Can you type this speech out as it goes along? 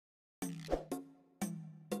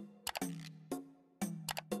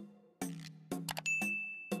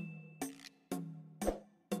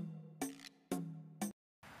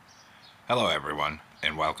Hello everyone,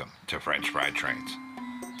 and welcome to French Fried Trains.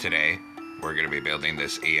 Today, we're going to be building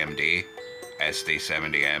this EMD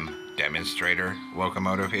SD70M Demonstrator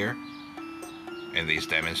Locomotive here. And these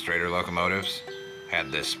Demonstrator locomotives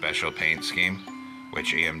had this special paint scheme,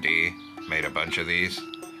 which EMD made a bunch of these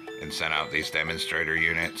and sent out these demonstrator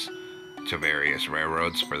units to various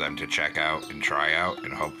railroads for them to check out and try out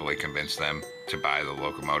and hopefully convince them to buy the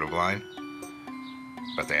locomotive line.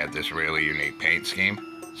 But they had this really unique paint scheme.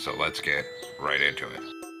 So let's get right into it.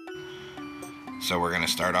 So we're going to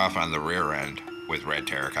start off on the rear end with red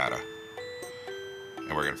terracotta.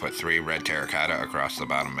 And we're going to put 3 red terracotta across the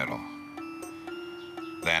bottom middle.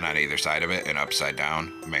 Then on either side of it, an upside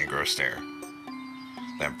down mangrove stair.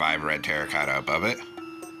 Then 5 red terracotta above it.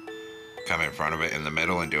 Come in front of it in the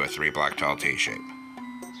middle and do a 3-block tall T shape.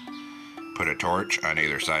 Put a torch on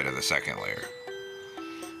either side of the second layer.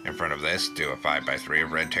 In front of this, do a 5x3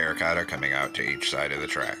 of red terracotta coming out to each side of the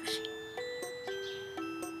tracks.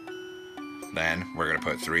 Then, we're going to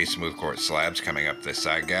put 3 smooth quartz slabs coming up this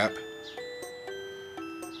side gap,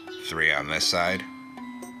 3 on this side,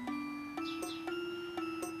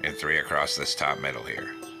 and 3 across this top middle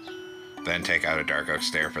here. Then take out a dark oak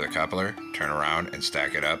stair for the coupler, turn around, and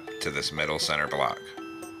stack it up to this middle center block.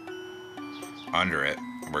 Under it,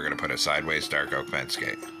 we're going to put a sideways dark oak fence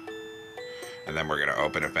gate. And then we're going to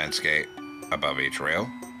open a fence gate above each rail.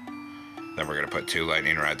 Then we're going to put 2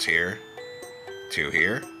 lightning rods here, 2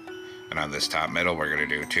 here, and on this top middle we're going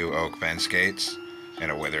to do 2 oak fence gates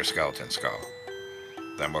and a wither skeleton skull.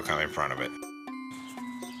 Then we'll come in front of it.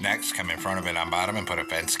 Next, come in front of it on bottom and put a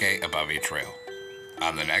fence gate above each rail.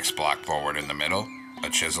 On the next block forward in the middle, a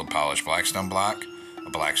chiseled polished blackstone block, a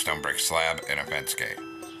blackstone brick slab, and a fence gate.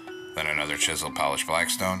 Then another chiseled polished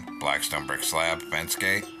blackstone brick slab, fence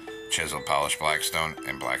gate, chiseled polished blackstone,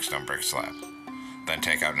 and blackstone brick slab. Then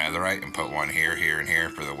take out netherite and put 1 here, here, and here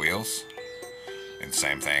for the wheels. And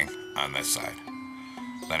same thing on this side.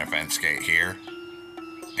 Then a fence gate here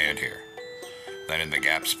and here. Then in the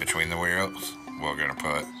gaps between the wheels, we're going to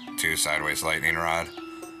put 2 sideways lightning rod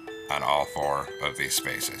on all 4 of these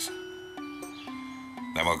spaces.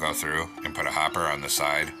 Then we'll go through and put a hopper on the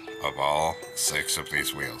side of all 6 of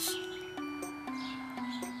these wheels.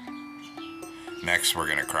 Next, we're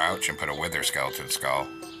going to crouch and put a wither skeleton skull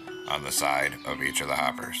on the side of each of the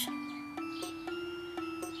hoppers.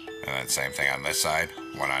 And then same thing on this side,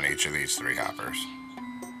 1 on each of these 3 hoppers.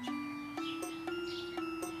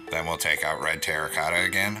 Then we'll take out red terracotta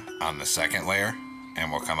again on the second layer, and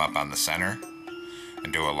we'll come up on the center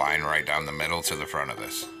and do a line right down the middle to the front of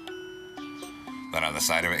this. Then on the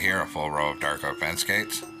side of it here, a full row of dark oak fence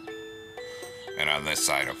gates. And on this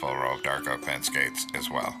side, a full row of dark oak fence gates as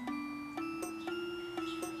well.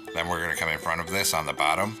 Then we're going to come in front of this on the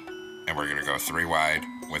bottom, and we're going to go 3 wide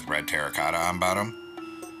with red terracotta on bottom,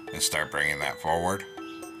 and start bringing that forward.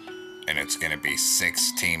 And it's going to be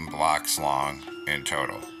 16 blocks long in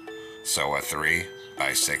total. So a 3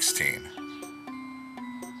 by 16.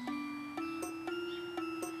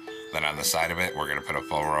 Then on the side of it, we're going to put a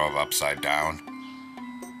full row of upside down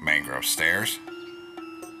mangrove stairs.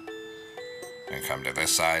 And come to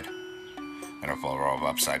this side. And a full row of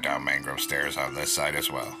upside down mangrove stairs on this side as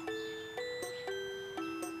well.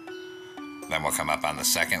 Then we'll come up on the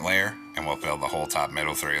second layer and we'll fill the whole top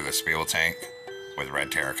middle 3 of this fuel tank with red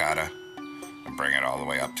terracotta and bring it all the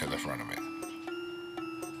way up to the front of it.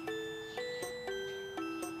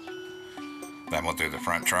 Then we'll do the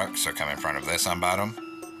front truck, so come in front of this on bottom,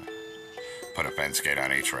 put a fence gate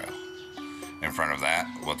on each rail. In front of that,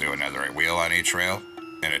 we'll do another wheel on each rail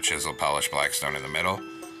and a chiseled polished blackstone in the middle.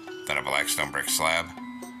 Then a blackstone brick slab,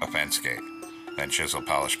 a fence gate, then chiseled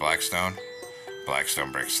polished blackstone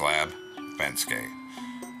brick slab, fence gate,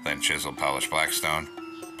 then chiseled polished blackstone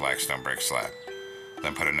brick slab.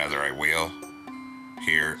 Then put another wheel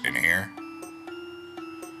here and here,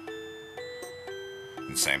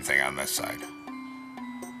 and same thing on this side.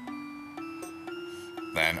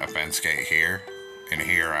 Then a fence gate here and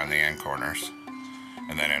here on the end corners,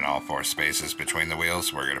 and then in all 4 spaces between the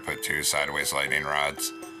wheels, we're going to put 2 sideways lightning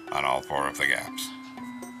rods on all 4 of the gaps.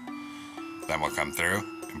 Then we'll come through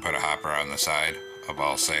and put a hopper on the side of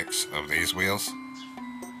all 6 of these wheels.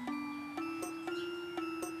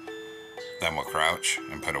 Then we'll crouch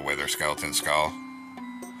and put a wither skeleton skull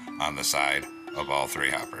on the side of all 3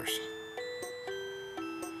 hoppers.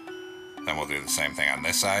 Then we'll do the same thing on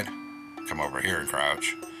this side. Come over here and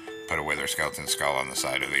crouch, put a wither skeleton skull on the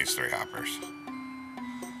side of these 3 hoppers.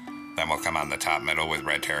 Then we'll come on the top middle with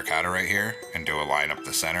red terracotta right here and do a line up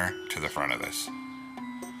the center to the front of this.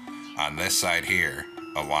 On this side here,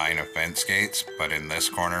 a line of fence gates, but in this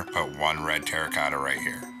corner, put one red terracotta right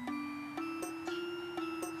here.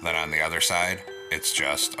 Then on the other side, it's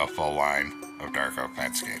just a full line of dark oak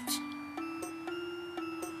fence gates.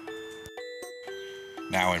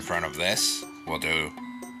 Now in front of this, we'll do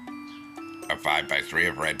a 5x3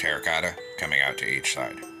 of red terracotta coming out to each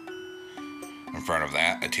side. In front of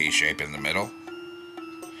that, a T shape in the middle,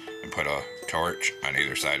 and put a torch on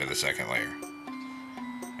either side of the second layer.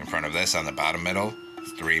 In front of this, on the bottom middle,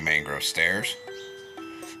 3 mangrove stairs,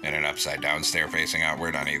 and an upside down stair facing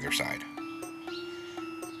outward on either side.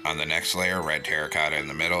 On the next layer, red terracotta in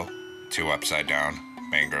the middle, 2 upside down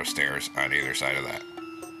mangrove stairs on either side of that.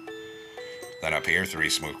 Then up here, 3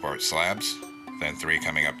 smooth quartz slabs, then 3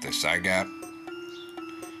 coming up this side gap,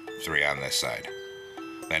 3 on this side.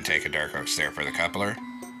 Then take a dark oak stair for the coupler,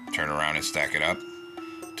 turn around and stack it up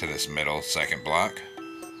to this middle second block.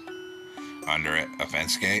 Under it, a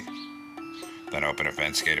fence gate, then open a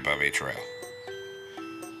fence gate above each rail.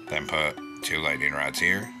 Then put 2 lightning rods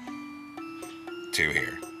here, 2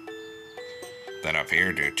 here. Then up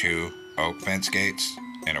here, do 2 oak fence gates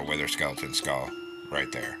and a wither skeleton skull right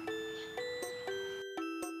there.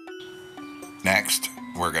 Next,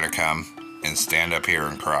 we're going to come and stand up here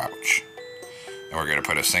and crouch. And we're going to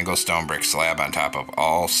put a single stone brick slab on top of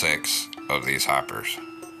all 6 of these hoppers.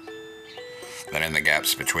 Then in the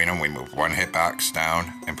gaps between them, we move 1 hitbox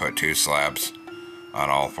down and put 2 slabs on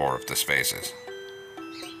all 4 of the spaces.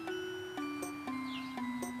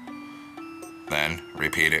 Then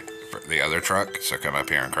repeat it for the other truck, so come up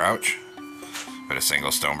here and crouch. Put a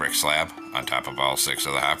single stone brick slab on top of all 6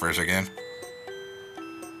 of the hoppers again.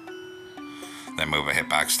 Then move a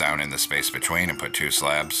hitbox down in the space between and put 2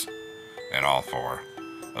 slabs in all 4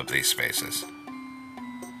 of these spaces.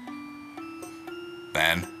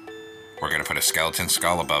 Then we're going to put a skeleton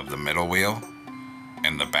skull above the middle wheel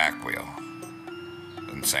and the back wheel.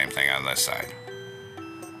 And same thing on this side.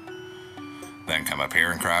 Then come up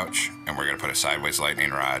here and crouch, and we're going to put a sideways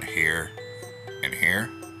lightning rod here, and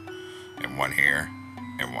 1 here,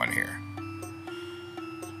 and 1 here.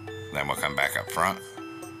 Then we'll come back up front.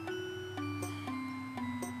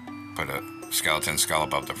 Put a skeleton skull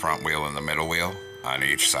above the front wheel and the middle wheel on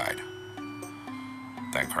each side.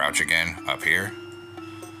 Then crouch again up here,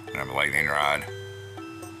 and have a lightning rod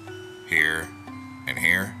here, and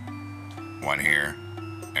 1 here,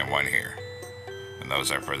 and 1 here. And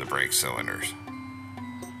those are for the brake cylinders.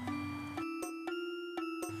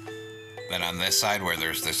 Then on this side where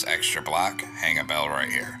there's this extra block, hang a bell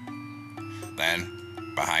right here. Then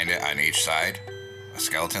behind it on each side, a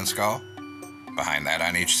skeleton skull. Behind that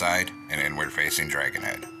on each side, an inward facing dragon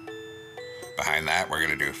head. Behind that, we're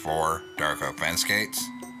going to do 4 dark oak fence gates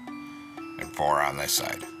and 4 on this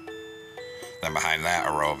side. Then behind that,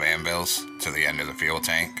 a row of anvils to the end of the fuel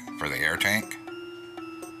tank for the air tank.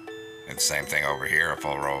 And same thing over here, a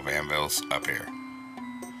full row of anvils up here.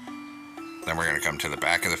 Then we're going to come to the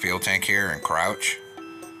back of the fuel tank here and crouch.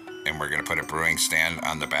 And we're going to put a brewing stand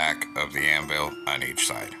on the back of the anvil on each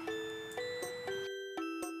side.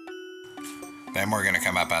 Then we're going to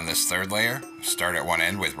come up on this 3rd layer, start at one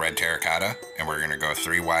end with red terracotta, and we're going to go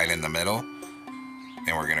 3 wide in the middle,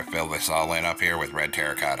 and we're going to fill this all in up here with red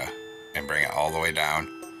terracotta and bring it all the way down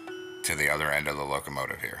to the other end of the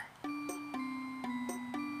locomotive here.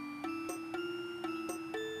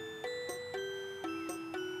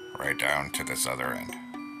 Right down to this other end.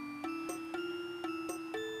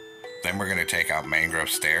 Then we're going to take out mangrove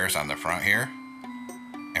stairs on the front here.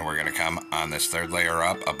 And we're going to come on this 3rd layer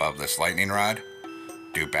up above this lightning rod,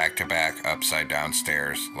 do back-to-back upside down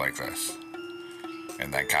stairs like this,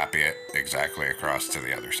 and then copy it exactly across to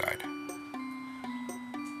the other side.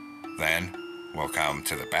 Then we'll come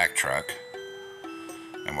to the back truck,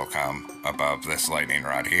 and we'll come above this lightning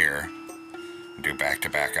rod here, and do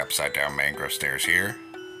back-to-back upside down mangrove stairs here,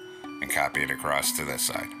 and copy it across to this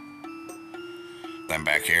side. Then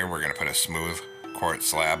back here, we're going to put a smooth quartz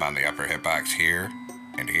slab on the upper hitbox here,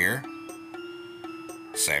 and here.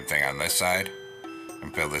 Same thing on this side,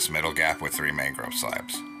 and fill this middle gap with 3 mangrove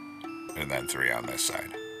slabs, and then 3 on this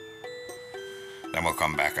side. Then we'll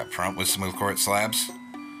come back up front with smooth quartz slabs,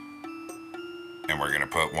 and we're going to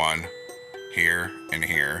put 1 here and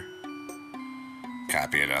here,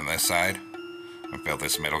 copy it on this side, and fill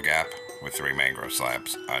this middle gap with 3 mangrove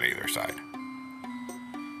slabs on either side.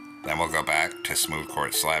 Then we'll go back to smooth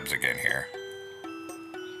quartz slabs again here.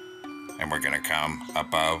 And we're going to come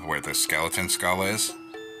above where the skeleton skull is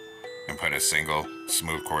and put a single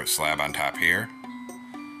smooth quartz slab on top here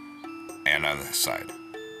and on this side.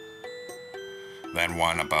 then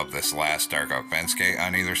one above this last dark oak fence gate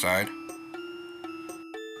on either side.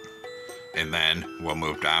 And then we'll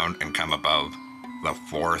move down and come above the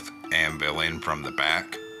fourth anvil in from the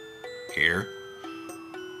back here,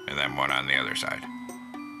 and then one on the other side.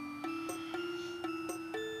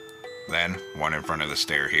 Then one in front of the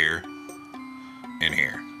stair here and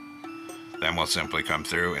here. Then we'll simply come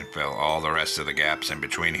through and fill all the rest of the gaps in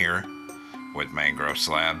between here with mangrove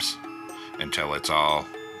slabs until it's all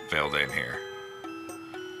filled in here.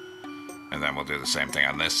 And then we'll do the same thing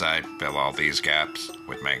on this side, fill all these gaps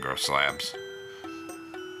with mangrove slabs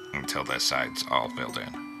until this side's all filled in.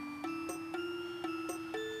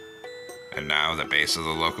 And now the base of the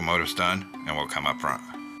locomotive's done, and we'll come up front.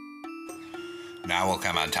 Now we'll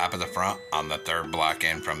come on top of the front on the third block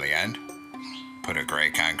in from the end, put a gray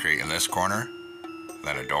concrete in this corner,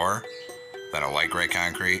 then a door, then a light gray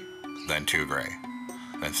concrete, then 2 gray,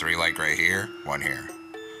 then 3 light gray here, 1 here.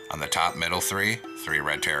 On the top middle 3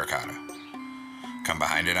 red terracotta. Come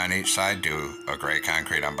behind it on each side, do a gray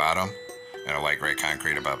concrete on bottom and a light gray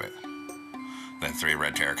concrete above it. Then 3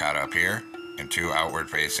 red terracotta up here and 2 outward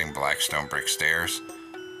facing black stone brick stairs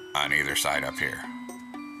on either side up here.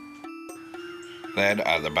 Then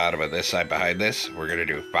on the bottom of this side behind this, we're going to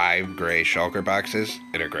do 5 gray shulker boxes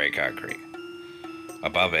in a gray concrete.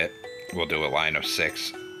 Above it, we'll do a line of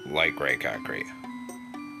 6 light gray concrete.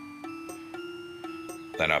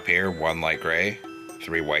 Then up here, 1 light gray,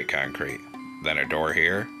 3 white concrete. Then a door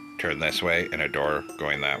here, turn this way, and a door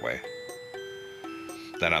going that way.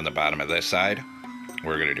 Then on the bottom of this side,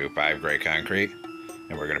 we're going to do 5 gray concrete,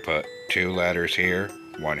 and we're going to put 2 ladders here,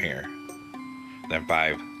 1 here. Then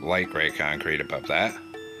 5 light gray concrete above that,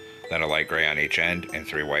 then a light gray on each end, and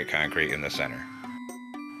 3 white concrete in the center.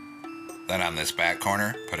 Then on this back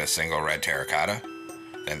corner, put a single red terracotta,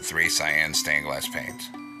 then 3 cyan stained glass panes.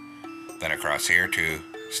 Then across here, 2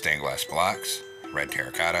 stained glass blocks, red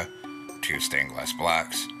terracotta, 2 stained glass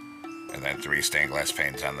blocks, and then 3 stained glass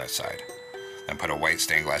panes on this side. Then put a white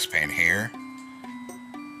stained glass pane here,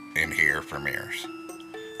 and here for mirrors.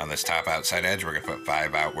 On this top outside edge, we're going to put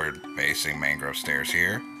 5 outward facing mangrove stairs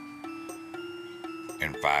here,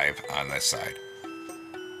 and 5 on this side.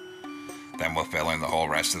 Then we'll fill in the whole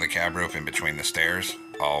rest of the cab roof in between the stairs,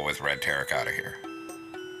 all with red terracotta here.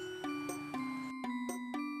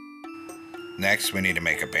 Next, we need to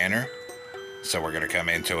make a banner, so we're going to come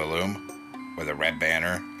into a loom with a red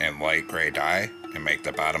banner and light gray dye and make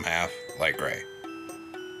the bottom half light gray.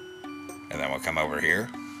 And then we'll come over here,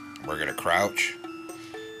 we're going to crouch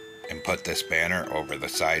and put this banner over the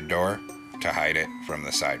side door to hide it from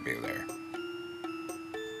the side view there.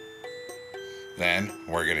 Then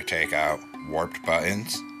we're going to take out warped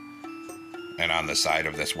buttons, and on the side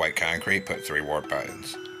of this white concrete put 3 warp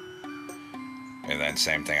buttons. And then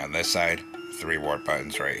same thing on this side, 3 warp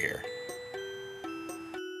buttons right here.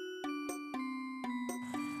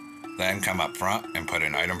 Then come up front and put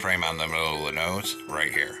an item frame on the middle of the nose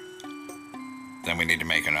right here. Then we need to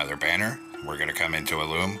make another banner. We're going to come into a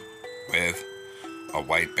loom with a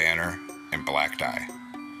white banner and black dye.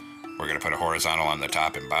 We're going to put a horizontal on the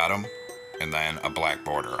top and bottom, and then a black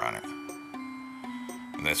border on it.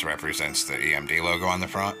 And this represents the EMD logo on the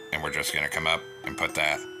front, and we're just going to come up and put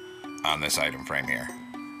that on this item frame here.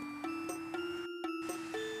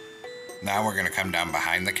 Now we're going to come down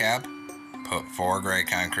behind the cab, put 4 gray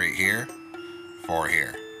concrete here, 4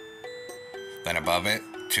 here. Then above it,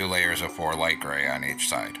 2 layers of 4 light gray on each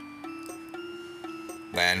side.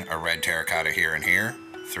 Then a red terracotta here and here,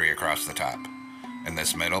 3 across the top. In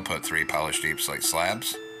this middle, put 3 polished deep slate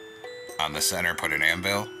slabs. On the center, put an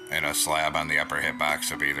anvil and a slab on the upper hip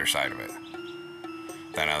box of either side of it.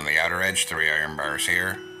 Then on the outer edge, 3 iron bars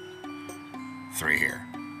here, 3 here.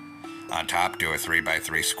 On top, do a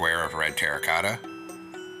 3x3 square of red terracotta.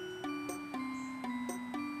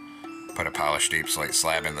 Put a polished deep slate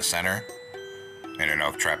slab in the center and an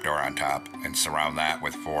oak trapdoor on top, and surround that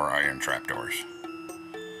with 4 iron trapdoors.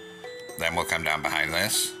 Then we'll come down behind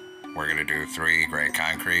this. We're going to do 3 gray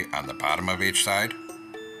concrete on the bottom of each side.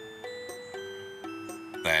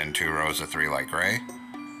 Then 2 rows of 3 light gray.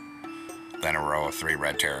 Then a row of 3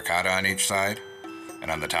 red terracotta on each side.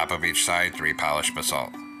 And on the top of each side, 3 polished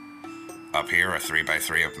basalt. Up here, a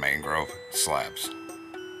 3x3 of mangrove slabs.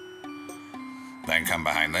 Then come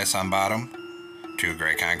behind this on bottom, 2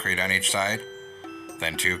 gray concrete on each side.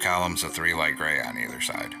 Then 2 columns of 3 light gray on either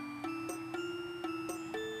side.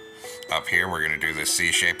 Up here, we're going to do this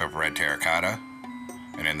C shape of red terracotta,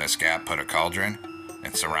 and in this gap put a cauldron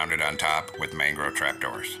and surround it on top with mangrove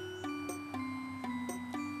trapdoors.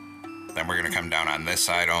 Then we're going to come down on this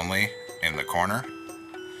side only in the corner,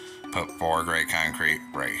 put 4 gray concrete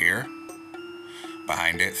right here,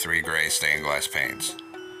 Behind it, 3 gray stained glass panes.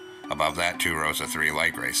 Above that, 2 rows of 3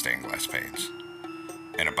 light gray stained glass panes.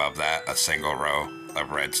 And above that, a single row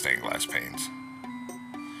of red stained glass panes.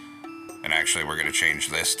 And actually, we're going to change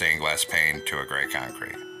this stained glass pane to a gray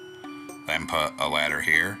concrete. Then put a ladder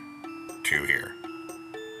here, 2 here.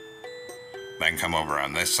 Then come over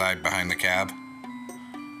on this side behind the cab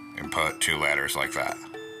and put 2 ladders like that.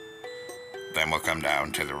 Then we'll come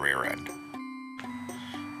down to the rear end.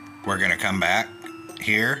 We're going to come back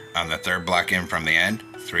here on the 3rd block in from the end,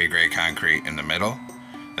 3 gray concrete in the middle,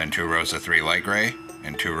 then 2 rows of 3 light gray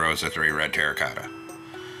and 2 rows of 3 red terracotta.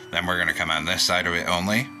 Then we're going to come on this side of it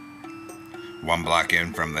only, 1 block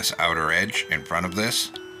in from this outer edge in front of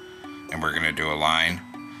this, and we're going to do a line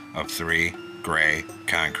of 3 gray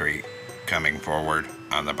concrete coming forward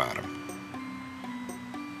on the bottom.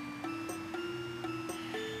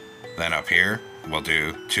 Then up here, we'll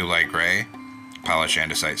do 2 light gray, polished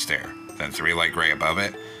andesite stair, then 3 light gray above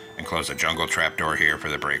it, and close a jungle trapdoor here for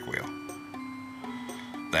the brake wheel.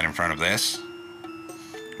 Then in front of this,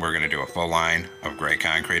 we're going to do a full line of gray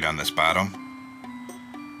concrete on this bottom,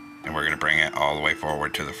 and we're going to bring it all the way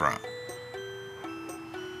forward to the front.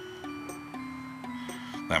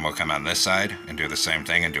 Then we'll come on this side and do the same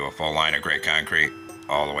thing and do a full line of gray concrete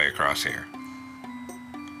all the way across here.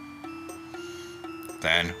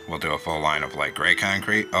 Then we'll do a full line of light gray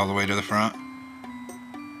concrete all the way to the front,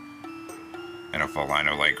 and a full line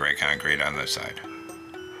of light gray concrete on this side.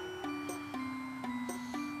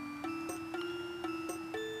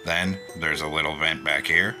 Then there's a little vent back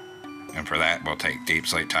here, and for that we'll take deep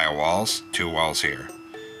slate tile walls, 2 walls here.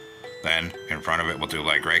 Then in front of it we'll do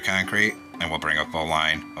light gray concrete, and we'll bring a full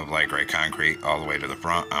line of light gray concrete all the way to the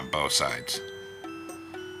front on both sides.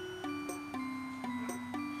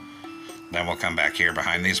 Then we'll come back here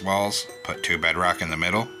behind these walls, put 2 bedrock in the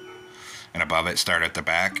middle, and above it start at the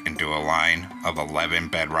back and do a line of 11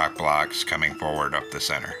 bedrock blocks coming forward up the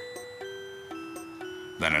center.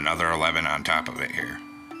 Then another 11 on top of it here.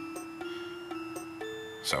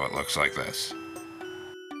 So it looks like this.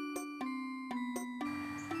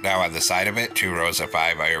 Now on the side of it, 2 rows of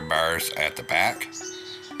 5 iron bars at the back,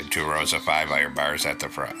 and 2 rows of 5 iron bars at the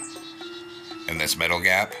front. In this middle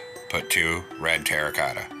gap, put 2 red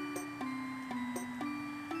terracotta.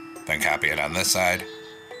 Then copy it on this side,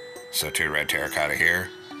 so 2 red terracotta here,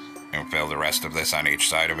 and fill the rest of this on each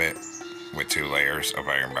side of it with 2 layers of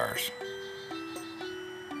iron bars.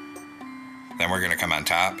 Then we're going to come on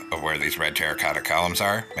top of where these red terracotta columns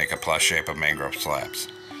are, make a plus shape of mangrove slabs.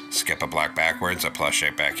 Skip a block backwards, a plus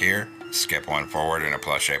shape back here, skip 1 forward and a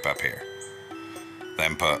plus shape up here.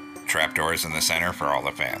 Then put trapdoors in the center for all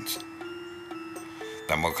the fans.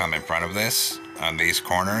 Then we'll come in front of this, on these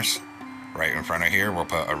corners, right in front of here, we'll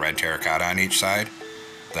put a red terracotta on each side,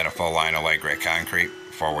 then a full line of light gray concrete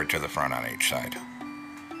forward to the front on each side.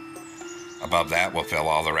 Above that, we'll fill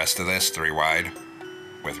all the rest of this 3 wide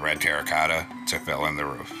with red terracotta to fill in the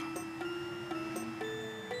roof.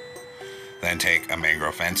 Then take a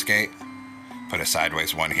mangrove fence gate, put a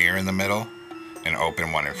sideways one here in the middle, and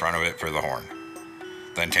open one in front of it for the horn.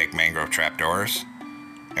 Then take mangrove trapdoors,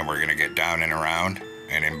 and we're going to get down and around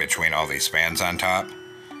and in between all these fans on top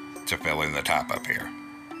to fill in the top up here.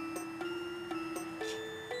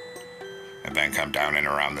 And then come down and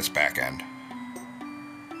around this back end.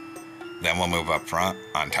 Then we'll move up front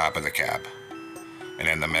on top of the cab. And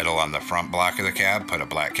in the middle on the front block of the cab, put a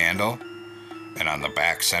black candle. And on the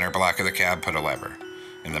back center block of the cab, put a lever.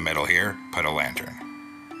 In the middle here, put a lantern.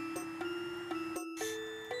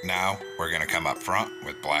 Now, we're going to come up front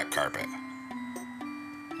with black carpet.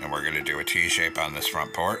 And we're going to do a T-shape on this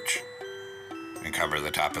front porch and cover the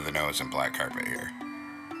top of the nose in black carpet here.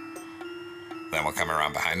 Then we'll come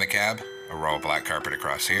around behind the cab, a row of black carpet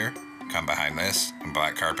across here, come behind this, and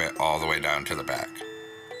black carpet all the way down to the back.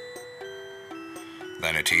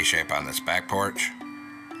 Then a T-shape on this back porch.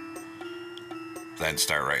 Then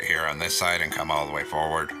start right here on this side and come all the way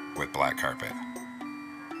forward with black carpet.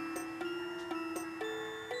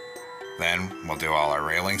 Then we'll do all our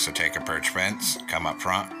railings, so take a perch fence, come up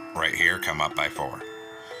front, right here, come up by 4.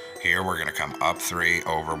 Here we're going to come up 3,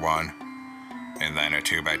 over 1, and then a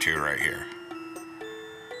 2 by 2 right here.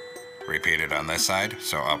 Repeat it on this side,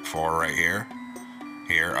 so up 4 right here,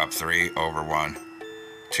 here up 3, over 1,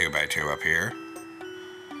 2 by 2 up here,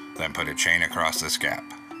 then put a chain across this gap.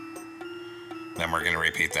 Then we're going to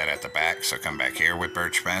repeat that at the back, so come back here with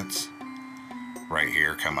birch fence. Right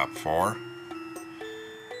here, come up 4.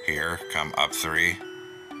 Here, come up 3,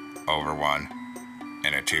 over 1,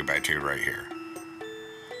 and a 2 by 2 right here.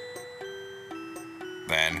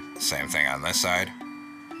 Then, same thing on this side.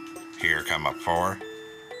 Here, come up 4.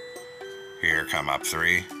 Here, come up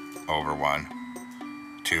 3, over 1,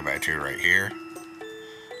 2x2 right here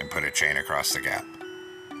and put a chain across the gap.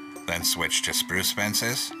 Then switch to spruce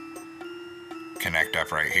fences, connect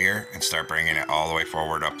up right here, and start bringing it all the way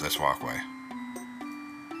forward up this walkway.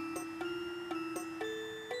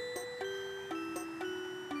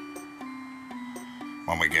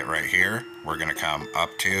 When we get right here, we're going to come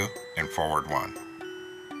up 2 and forward 1.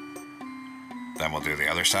 Then we'll do the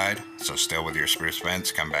other side, so still with your spruce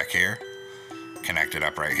fence, come back here, connect it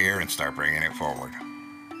up right here, and start bringing it forward.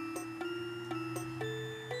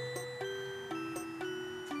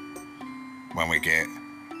 When we get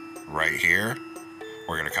right here,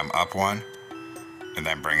 we're going to come up 1 and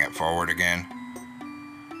then bring it forward again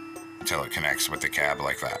until it connects with the cab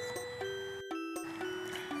like that.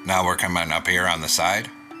 Now we're coming up here on the side.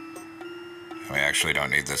 We actually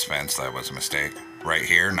don't need this fence, that was a mistake. Right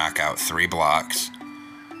here, knock out 3 blocks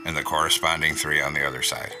and the corresponding 3 on the other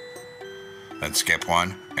side. Then skip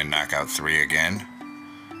 1 and knock out 3 again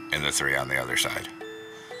and the 3 on the other side.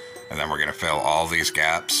 And then we're going to fill all these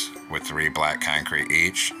gaps with 3 black concrete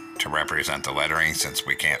each to represent the lettering, since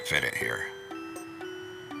we can't fit it here.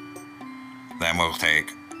 Then we'll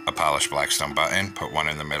take a polished blackstone button, put 1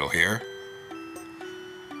 in the middle here,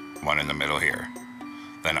 1 in the middle here.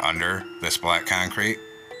 Then under this black concrete,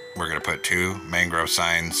 we're going to put 2 mangrove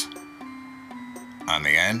signs on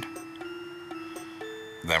the end,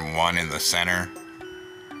 then 1 in the center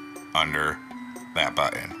under that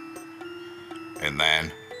button, and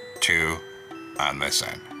then 2 on this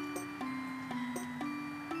end.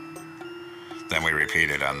 Then we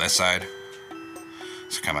repeat it on this side.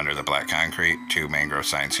 So come under the black concrete, 2 mangrove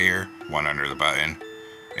signs here, 1 under the button,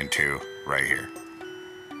 and 2 right here.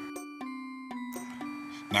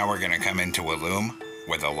 Now we're going to come into a loom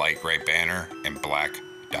with a light gray banner and black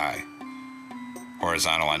dye.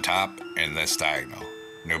 Horizontal on top and this diagonal.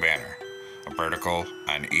 New banner. A vertical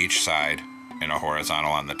on each side and a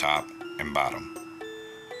horizontal on the top and bottom.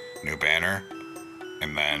 New banner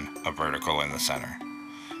and then a vertical in the center.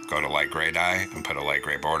 Go to light gray dye and put a light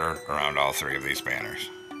gray border around all 3 of these banners.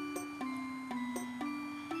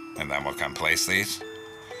 And then we'll come place these.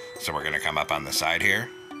 So we're going to come up on the side here.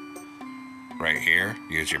 Right here,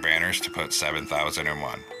 use your banners to put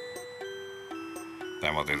 7001.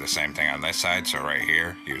 Then we'll do the same thing on this side, so right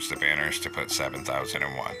here, use the banners to put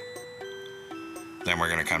 7001. Then we're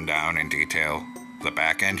going to come down and detail the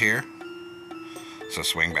back end here. So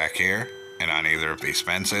swing back here, and on either of these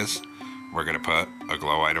fences, we're going to put a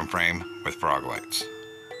glow item frame with frog lights.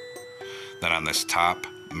 Then on this top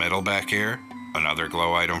middle back here, another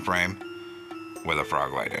glow item frame with a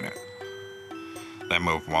frog light in it. Then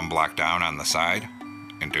move 1 block down on the side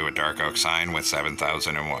and do a dark oak sign with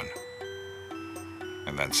 7001.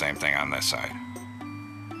 And then same thing on this side.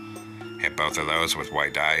 Hit both of those with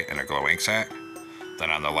white dye and a glow ink sac. Then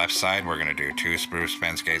on the left side, we're going to do 2 spruce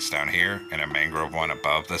fence gates down here and a mangrove one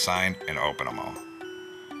above the sign and open them all.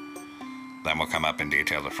 Then we'll come up and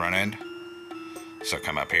detail the front end. So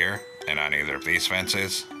come up here, and on either of these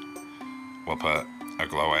fences, we'll put a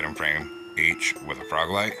glow item frame each with a frog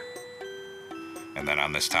light. And then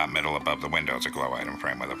on this top middle above the windows, a glow item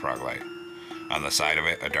frame with a frog light. On the side of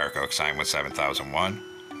it, a dark oak sign with 7001.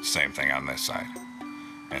 Same thing on this side.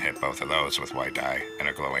 And hit both of those with white dye and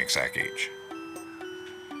a glow ink sac each.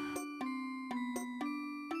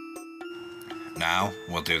 Now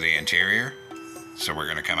we'll do the interior. So we're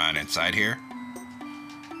going to come on inside here.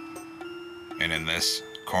 And in this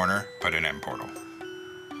corner, put an end portal.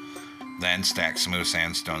 Then stack smooth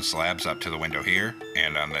sandstone slabs up to the window here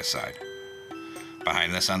and on this side.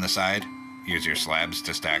 Behind this on the side, use your slabs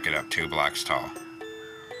to stack it up 2 blocks tall.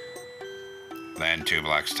 Then 2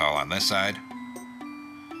 blocks tall on this side.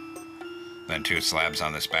 Then 2 slabs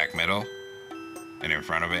on this back middle. And in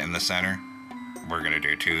front of it in the center, we're going to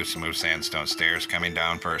do 2 smooth sandstone stairs coming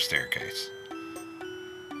down for a staircase.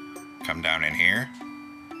 Come down in here.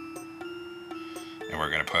 And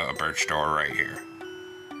we're going to put a birch door right here.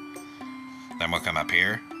 Then we'll come up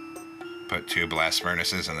here, put 2 blast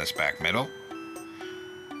furnaces in this back middle.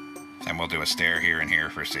 Then we'll do a stair here and here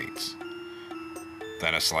for seats.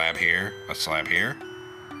 Then a slab here,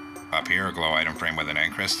 up here a glow item frame with an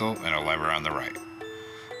end crystal and a lever on the right.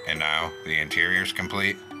 And now the interior is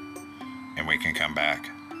complete, and we can come back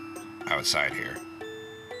outside here.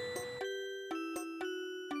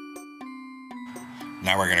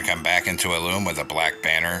 Now we're going to come back into a loom with a black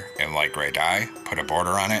banner and light gray dye, put a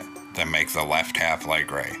border on it, then make the left half light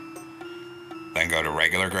gray. Then go to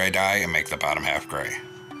regular gray dye and make the bottom half gray.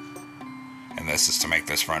 And this is to make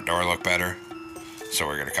this front door look better. So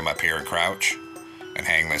we're going to come up here and crouch and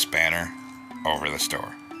hang this banner over this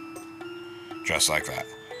door. Just like that.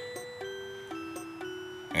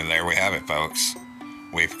 And there we have it, folks.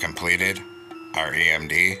 we've completed our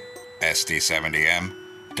EMD SD70M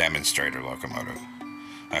Demonstrator Locomotive.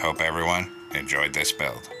 I hope everyone enjoyed this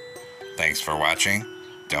build. Thanks for watching.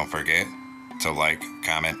 Don't forget to like,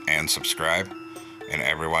 comment, and subscribe. And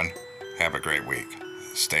everyone, have a great week.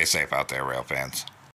 Stay safe out there, rail fans.